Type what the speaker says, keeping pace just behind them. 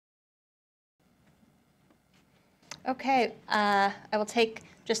Okay, I will take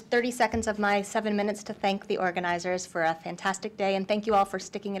just 30 seconds of my 7 minutes to thank the organizers for a fantastic day, and thank you all for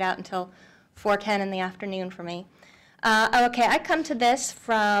sticking it out until 4:10 in the afternoon for me. Okay, I come to this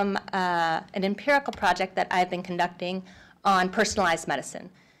from an empirical project that I've been conducting on personalized medicine.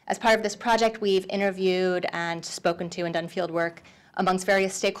 As part of this project, we've interviewed and spoken to and done field work amongst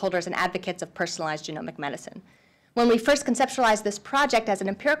various stakeholders and advocates of personalized genomic medicine. When we first conceptualized this project as an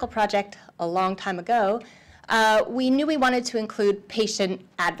empirical project a long time ago, we knew we wanted to include patient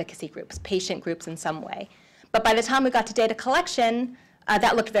advocacy groups, patient groups in some way. But by the time we got to data collection,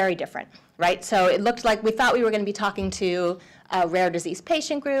 that looked very different, right? So it looked like we thought we were going to be talking to rare disease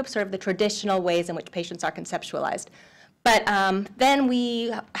patient groups, sort of the traditional ways in which patients are conceptualized. But then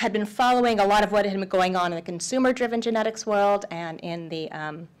we had been following a lot of what had been going on in the consumer-driven genetics world and in the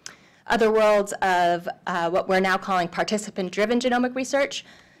other worlds of what we're now calling participant-driven genomic research.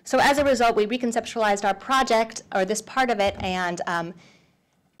 So as a result, we reconceptualized our project, or this part of it, and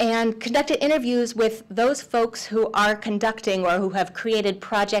conducted interviews with those folks who are conducting or who have created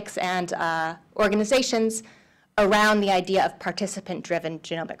projects and organizations around the idea of participant-driven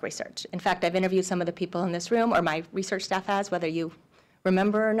genomic research. In fact, I've interviewed some of the people in this room, or my research staff has, whether you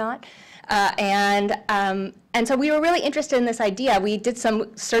remember or not. And so we were really interested in this idea. We did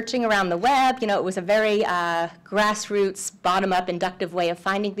some searching around the web. You know, it was a very grassroots, bottom-up, inductive way of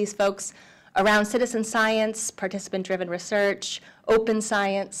finding these folks around citizen science, participant-driven research, open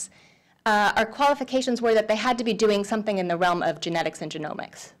science. Our qualifications were that they had to be doing something in the realm of genetics and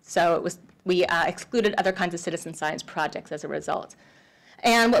genomics. So it was, we excluded other kinds of citizen science projects as a result.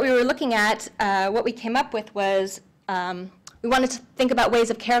 And what we were looking at, what we came up with was we wanted to think about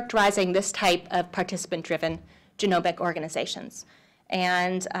ways of characterizing this type of participant-driven genomic organizations.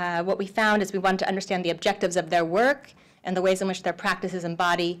 And what we found is we wanted to understand the objectives of their work and the ways in which their practices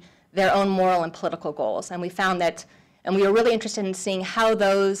embody their own moral and political goals. And we found that, and we were really interested in seeing how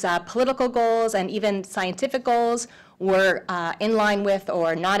those political goals and even scientific goals were in line with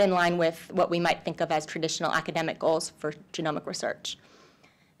or not in line with what we might think of as traditional academic goals for genomic research.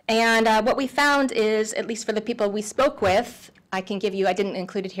 And what we found is, at least for the people we spoke with, I can give you, I didn't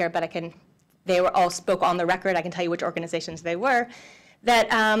include it here, but I can, they were all spoke on the record, I can tell you which organizations they were, that,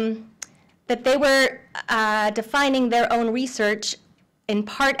 that they were defining their own research in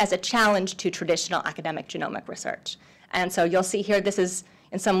part as a challenge to traditional academic genomic research. And so you'll see here, this is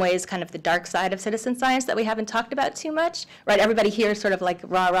in some ways kind of the dark side of citizen science that we haven't talked about too much, right? Everybody here is sort of like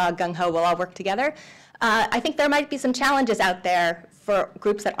rah-rah, gung-ho, we'll all work together. I think there might be some challenges out there for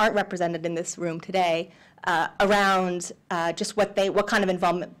groups that aren't represented in this room today around just what kind of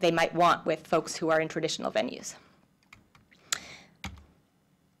involvement they might want with folks who are in traditional venues.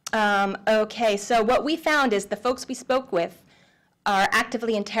 Okay, so what we found is the folks we spoke with are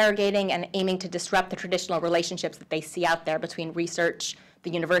actively interrogating and aiming to disrupt the traditional relationships that they see out there between research, the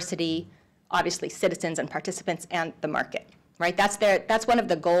university, obviously citizens and participants, and the market, right? That's one of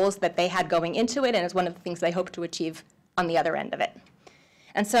the goals that they had going into it, and is one of the things they hope to achieve on the other end of it.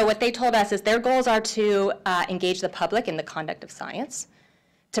 And so what they told us is their goals are to engage the public in the conduct of science,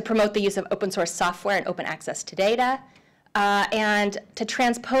 to promote the use of open source software and open access to data, and to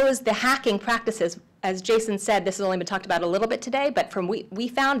transpose the hacking practices. As Jason said, this has only been talked about a little bit today, but from we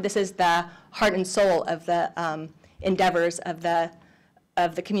found this is the heart and soul of the endeavors of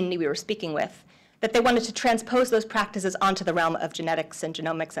the community we were speaking with, that they wanted to transpose those practices onto the realm of genetics and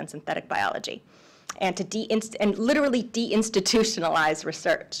genomics and synthetic biology, and to literally deinstitutionalize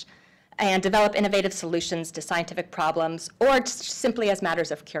research and develop innovative solutions to scientific problems, or simply as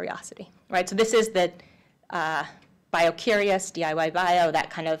matters of curiosity, right? So this is the bio-curious, DIY bio, that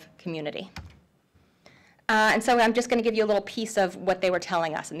kind of community. And so I'm just going to give you a little piece of what they were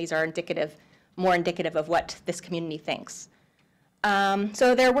telling us, and these are more indicative of what this community thinks.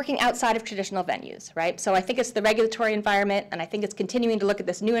 So they're working outside of traditional venues, right? So I think it's the regulatory environment, and I think it's continuing to look at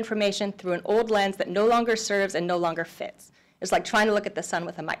this new information through an old lens that no longer serves and no longer fits. It's like trying to look at the sun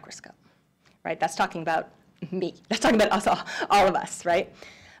with a microscope, right? That's talking about me. That's talking about us, all of us, right?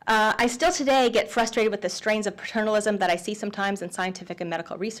 I still today get frustrated with the strains of paternalism that I see sometimes in scientific and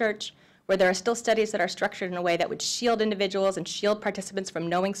medical research, where there are still studies that are structured in a way that would shield individuals and shield participants from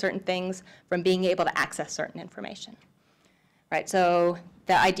knowing certain things, from being able to access certain information. Right, so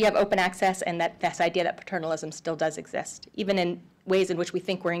the idea of open access and this idea that paternalism still does exist, even in ways in which we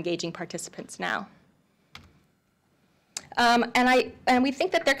think we're engaging participants now. And we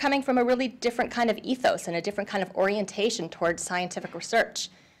think that they're coming from a really different kind of ethos and a different kind of orientation towards scientific research.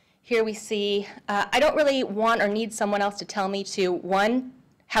 Here we see, I don't really want or need someone else to tell me to,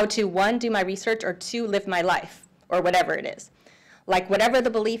 how to, one, do my research, or two, live my life, or whatever it is. Like whatever the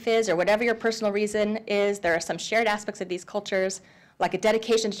belief is or whatever your personal reason is, there are some shared aspects of these cultures, like a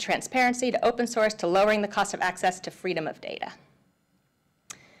dedication to transparency, to open source, to lowering the cost of access, to freedom of data.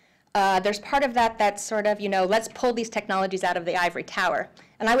 There's part of that that's sort of, let's pull these technologies out of the ivory tower.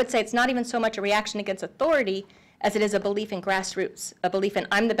 And I would say it's not even so much a reaction against authority as it is a belief in grassroots, a belief in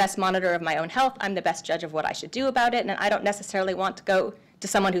I'm the best monitor of my own health, I'm the best judge of what I should do about it, and I don't necessarily want to go to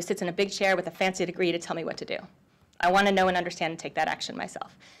someone who sits in a big chair with a fancy degree to tell me what to do. I want to know and understand and take that action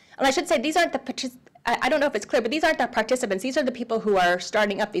myself. And I should say, these aren't I don't know if it's clear, but these aren't the participants. These are the people who are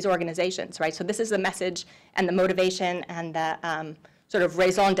starting up these organizations, right? So this is the message and the motivation and the sort of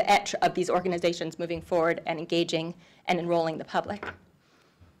raison d'etre of these organizations moving forward and engaging and enrolling the public.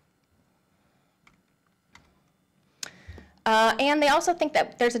 And they also think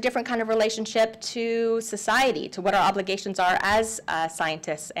that there's a different kind of relationship to society, to what our obligations are as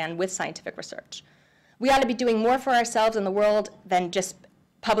scientists and with scientific research. We ought to be doing more for ourselves in the world than just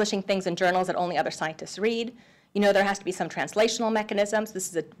publishing things in journals that only other scientists read. There has to be some translational mechanisms. This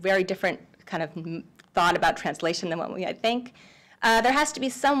is a very different kind of thought about translation than what we might think. There has to be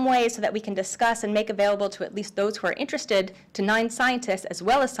some way so that we can discuss and make available to at least those who are interested to non-scientists as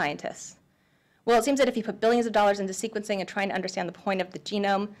well as scientists. Well, it seems that if you put billions of dollars into sequencing and trying to understand the point of the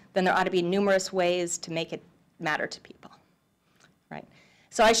genome, then there ought to be numerous ways to make it matter to people, right?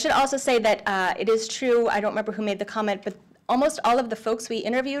 So I should also say that it is true, I don't remember who made the comment, but almost all of the folks we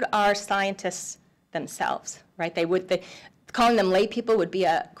interviewed are scientists themselves, right? Calling them lay people would be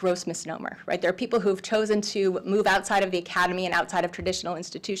a gross misnomer, right? There are people who've chosen to move outside of the academy and outside of traditional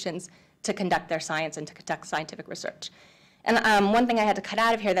institutions to conduct their science and to conduct scientific research. And one thing I had to cut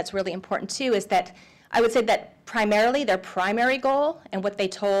out of here that's really important too is that I would say that primarily their primary goal, and what they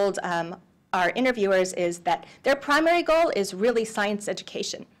told our interviewers, is that their primary goal is really science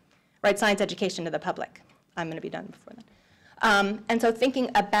education, right? Science education to the public. I'm going to be done before then. And so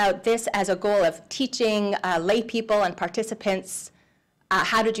thinking about this as a goal of teaching lay people and participants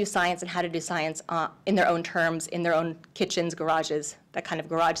how to do science and how to do science in their own terms, in their own kitchens, garages, that kind of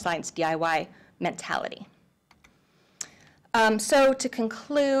garage science DIY mentality. So to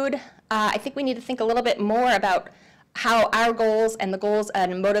conclude, I think we need to think a little bit more about how our goals and the goals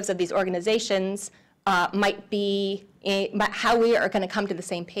and motives of these organizations might be, how we are going to come to the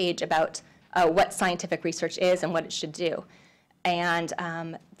same page about what scientific research is and what it should do. And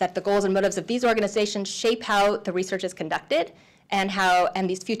that the goals and motives of these organizations shape how the research is conducted and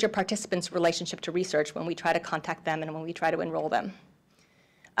these future participants' relationship to research when we try to contact them and when we try to enroll them.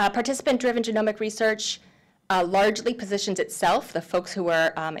 Participant-driven genomic research largely positions itself, the folks who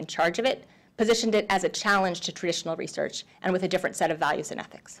are in charge of it, positioned it as a challenge to traditional research and with a different set of values and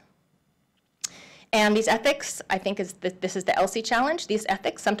ethics. And these ethics, I think this is the ELSI challenge. These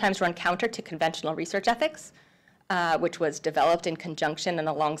ethics sometimes run counter to conventional research ethics, which was developed in conjunction and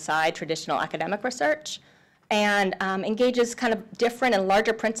alongside traditional academic research, and engages kind of different and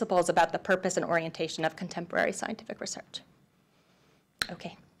larger principles about the purpose and orientation of contemporary scientific research.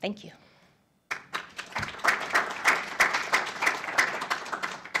 Okay, thank you.